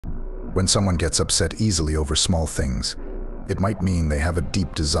When someone gets upset easily over small things, it might mean they have a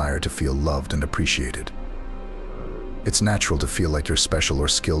deep desire to feel loved and appreciated. It's natural to feel like you're special or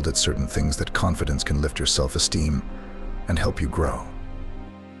skilled at certain things. That confidence can lift your self-esteem and help you grow.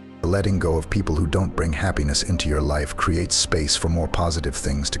 Letting go of people who don't bring happiness into your life creates space for more positive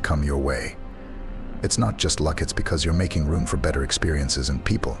things to come your way. It's not just luck, it's because you're making room for better experiences and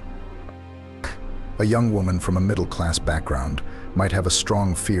people. A young woman from a middle-class background might have a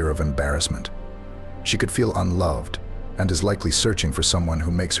strong fear of embarrassment. She could feel unloved and is likely searching for someone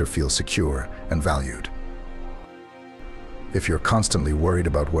who makes her feel secure and valued. If you're constantly worried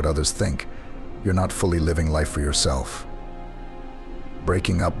about what others think, you're not fully living life for yourself.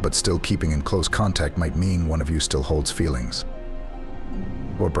 Breaking up but still keeping in close contact might mean one of you still holds feelings.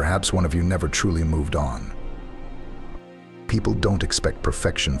 Or perhaps one of you never truly moved on. People don't expect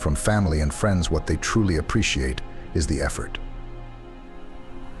perfection from family and friends. What they truly appreciate is the effort.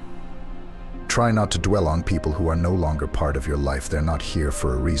 Try not to dwell on people who are no longer part of your life. They're not here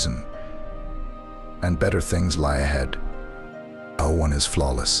for a reason. And better things lie ahead. No one is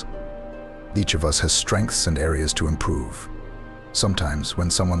flawless. Each of us has strengths and areas to improve. Sometimes, when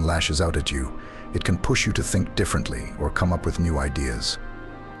someone lashes out at you, it can push you to think differently or come up with new ideas.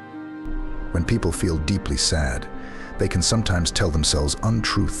 When people feel deeply sad, they can sometimes tell themselves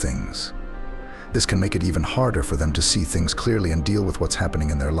untrue things. This can make it even harder for them to see things clearly and deal with what's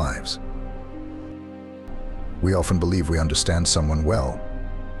happening in their lives. We often believe we understand someone well,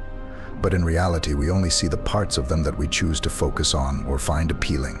 but in reality, we only see the parts of them that we choose to focus on or find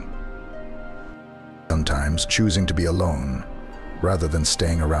appealing. Sometimes, choosing to be alone rather than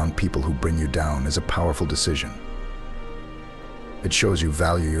staying around people who bring you down is a powerful decision. It shows you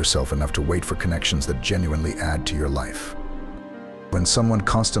value yourself enough to wait for connections that genuinely add to your life. When someone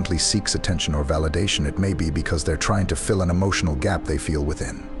constantly seeks attention or validation, it may be because they're trying to fill an emotional gap they feel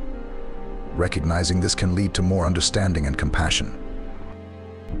within. Recognizing this can lead to more understanding and compassion.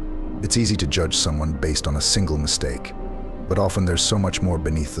 It's easy to judge someone based on a single mistake, but often there's so much more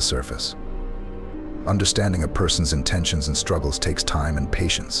beneath the surface. Understanding a person's intentions and struggles takes time and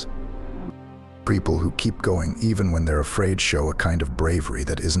patience. People who keep going even when they're afraid show a kind of bravery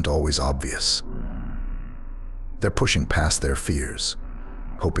that isn't always obvious. They're pushing past their fears,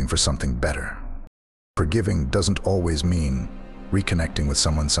 hoping for something better. Forgiving doesn't always mean reconnecting with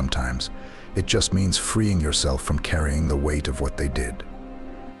someone. Sometimes it just means freeing yourself from carrying the weight of what they did.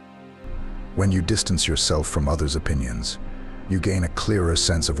 When you distance yourself from others' opinions, you gain a clearer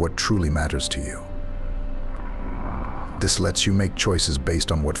sense of what truly matters to you. This lets you make choices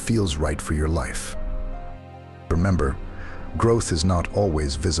based on what feels right for your life. Remember, growth is not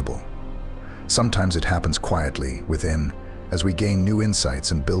always visible. Sometimes it happens quietly within, as we gain new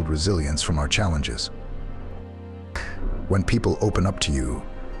insights and build resilience from our challenges. When people open up to you,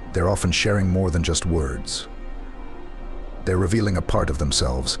 they're often sharing more than just words. They're revealing a part of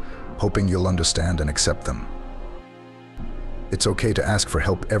themselves, hoping you'll understand and accept them. It's okay to ask for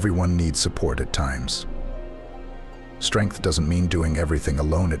help. Everyone needs support at times. Strength doesn't mean doing everything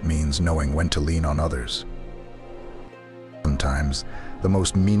alone. It means knowing when to lean on others. Sometimes, the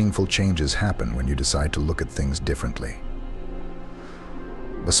most meaningful changes happen when you decide to look at things differently.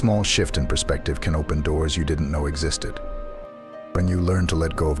 A small shift in perspective can open doors you didn't know existed. When you learn to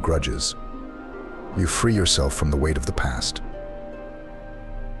let go of grudges, you free yourself from the weight of the past.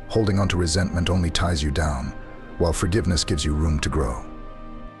 Holding on to resentment only ties you down, while forgiveness gives you room to grow.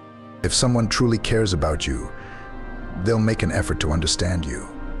 If someone truly cares about you, they'll make an effort to understand you,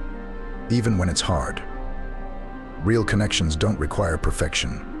 even when it's hard. Real connections don't require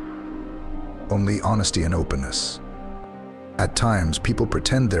perfection, only honesty and openness. At times, people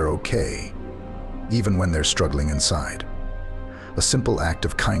pretend they're okay, even when they're struggling inside. A simple act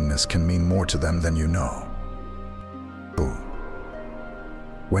of kindness can mean more to them than you know.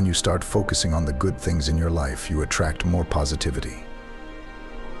 When you start focusing on the good things in your life, you attract more positivity.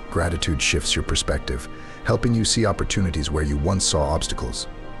 Gratitude shifts your perspective, helping you see opportunities where you once saw obstacles.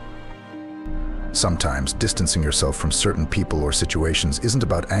 Sometimes, distancing yourself from certain people or situations isn't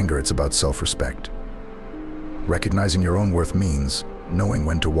about anger, it's about self-respect. Recognizing your own worth means knowing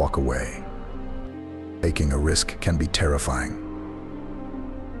when to walk away. Taking a risk can be terrifying,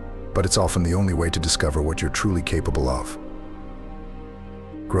 but it's often the only way to discover what you're truly capable of.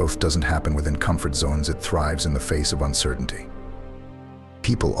 Growth doesn't happen within comfort zones, it thrives in the face of uncertainty.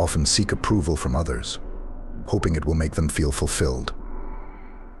 People often seek approval from others, hoping it will make them feel fulfilled.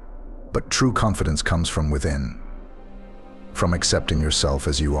 But true confidence comes from within, from accepting yourself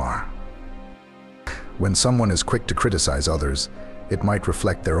as you are. When someone is quick to criticize others, it might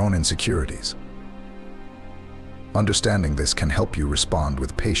reflect their own insecurities. Understanding this can help you respond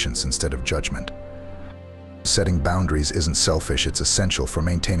with patience instead of judgment. Setting boundaries isn't selfish, it's essential for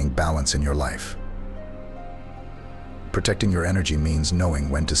maintaining balance in your life. Protecting your energy means knowing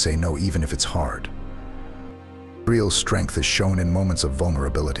when to say no even if it's hard. Real strength is shown in moments of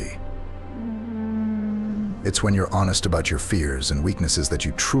vulnerability. It's when you're honest about your fears and weaknesses that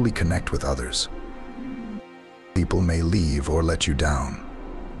you truly connect with others. People may leave or let you down,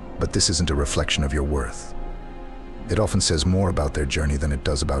 but this isn't a reflection of your worth. It often says more about their journey than it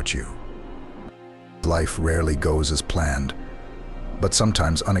does about you. Life rarely goes as planned, but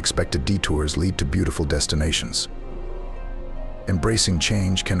sometimes unexpected detours lead to beautiful destinations. Embracing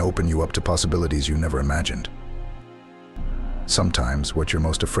change can open you up to possibilities you never imagined. Sometimes what you're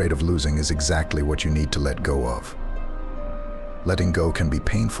most afraid of losing is exactly what you need to let go of. Letting go can be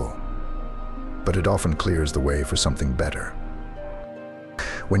painful, but it often clears the way for something better.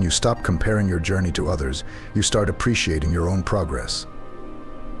 When you stop comparing your journey to others, you start appreciating your own progress.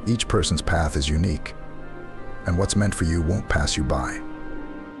 Each person's path is unique, and what's meant for you won't pass you by.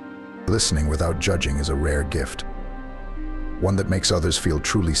 Listening without judging is a rare gift, one that makes others feel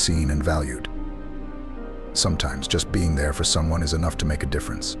truly seen and valued. Sometimes just being there for someone is enough to make a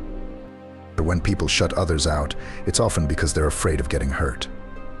difference. But when people shut others out, it's often because they're afraid of getting hurt.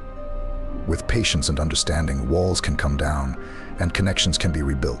 With patience and understanding, walls can come down and connections can be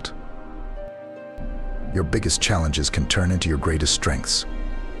rebuilt. Your biggest challenges can turn into your greatest strengths.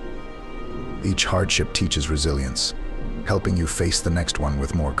 Each hardship teaches resilience, helping you face the next one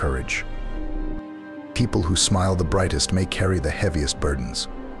with more courage. People who smile the brightest may carry the heaviest burdens.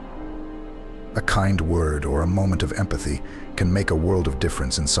 A kind word or a moment of empathy can make a world of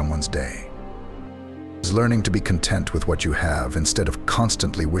difference in someone's day. Learning to be content with what you have instead of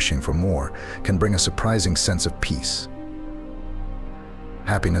constantly wishing for more can bring a surprising sense of peace.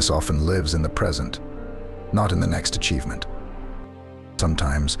 Happiness often lives in the present, not in the next achievement.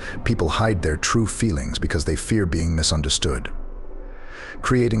 Sometimes people hide their true feelings because they fear being misunderstood.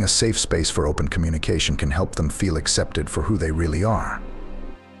 Creating a safe space for open communication can help them feel accepted for who they really are.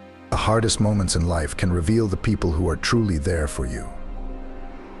 The hardest moments in life can reveal the people who are truly there for you.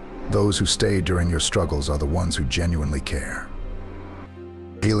 Those who stay during your struggles are the ones who genuinely care.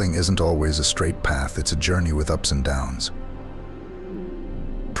 Healing isn't always a straight path, it's a journey with ups and downs.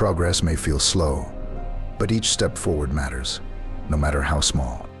 Progress may feel slow, but each step forward matters, no matter how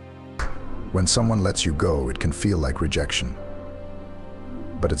small. When someone lets you go, it can feel like rejection,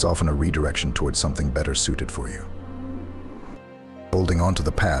 but it's often a redirection towards something better suited for you. Holding on to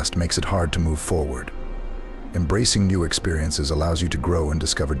the past makes it hard to move forward. Embracing new experiences allows you to grow and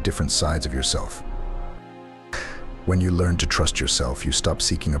discover different sides of yourself. When you learn to trust yourself, you stop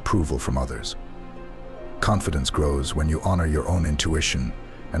seeking approval from others. Confidence grows when you honor your own intuition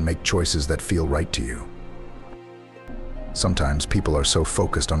and make choices that feel right to you. Sometimes people are so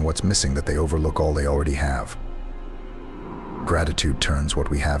focused on what's missing that they overlook all they already have. Gratitude turns what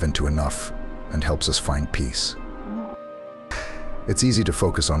we have into enough and helps us find peace. It's easy to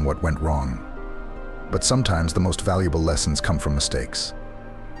focus on what went wrong, but sometimes the most valuable lessons come from mistakes.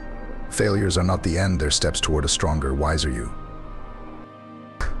 Failures are not the end, they're steps toward a stronger, wiser you.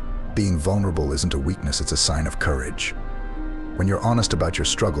 Being vulnerable isn't a weakness, it's a sign of courage. When you're honest about your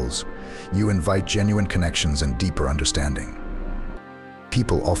struggles, you invite genuine connections and deeper understanding.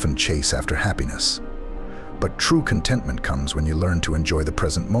 People often chase after happiness, but true contentment comes when you learn to enjoy the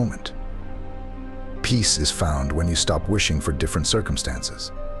present moment. Peace is found when you stop wishing for different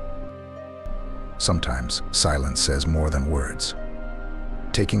circumstances. Sometimes silence says more than words.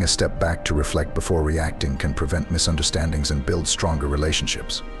 Taking a step back to reflect before reacting can prevent misunderstandings and build stronger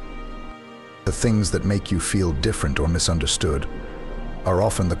relationships. The things that make you feel different or misunderstood are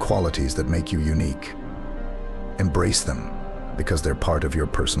often the qualities that make you unique. Embrace them because they're part of your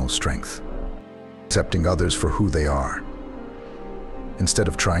personal strength. Accepting others for who they are, instead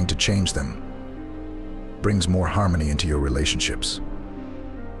of trying to change them, brings more harmony into your relationships.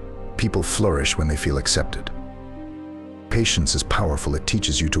 People flourish when they feel accepted. Patience is powerful. It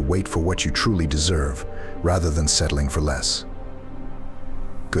teaches you to wait for what you truly deserve rather than settling for less.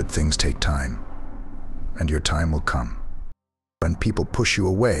 Good things take time, and your time will come. When people push you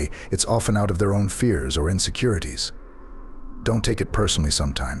away, it's often out of their own fears or insecurities. Don't take it personally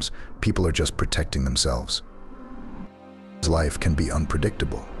sometimes. People are just protecting themselves. Life can be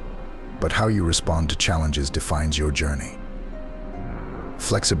unpredictable, but how you respond to challenges defines your journey.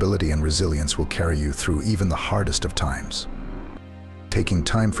 Flexibility and resilience will carry you through even the hardest of times. Taking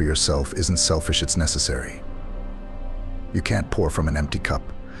time for yourself isn't selfish, it's necessary. You can't pour from an empty cup,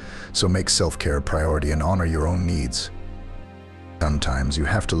 so make self-care a priority and honor your own needs. Sometimes you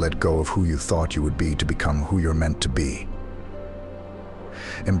have to let go of who you thought you would be to become who you're meant to be.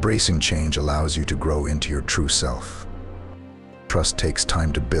 Embracing change allows you to grow into your true self. Trust takes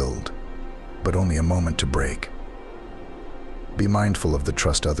time to build, but only a moment to break. Be mindful of the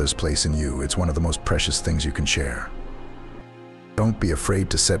trust others place in you. It's one of the most precious things you can share. Don't be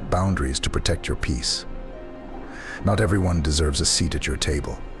afraid to set boundaries to protect your peace. Not everyone deserves a seat at your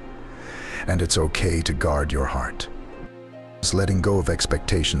table, and it's okay to guard your heart. Letting go of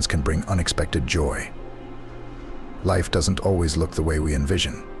expectations can bring unexpected joy. Life doesn't always look the way we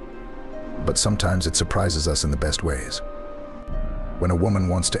envision, but sometimes it surprises us in the best ways. When a woman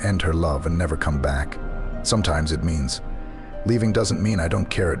wants to end her love and never come back, sometimes it means leaving doesn't mean I don't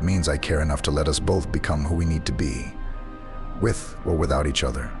care, it means I care enough to let us both become who we need to be, with or without each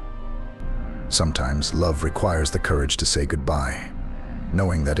other. Sometimes love requires the courage to say goodbye,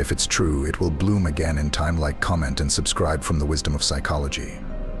 knowing that if it's true, it will bloom again in time. Like, comment, and subscribe from the wisdom of psychology.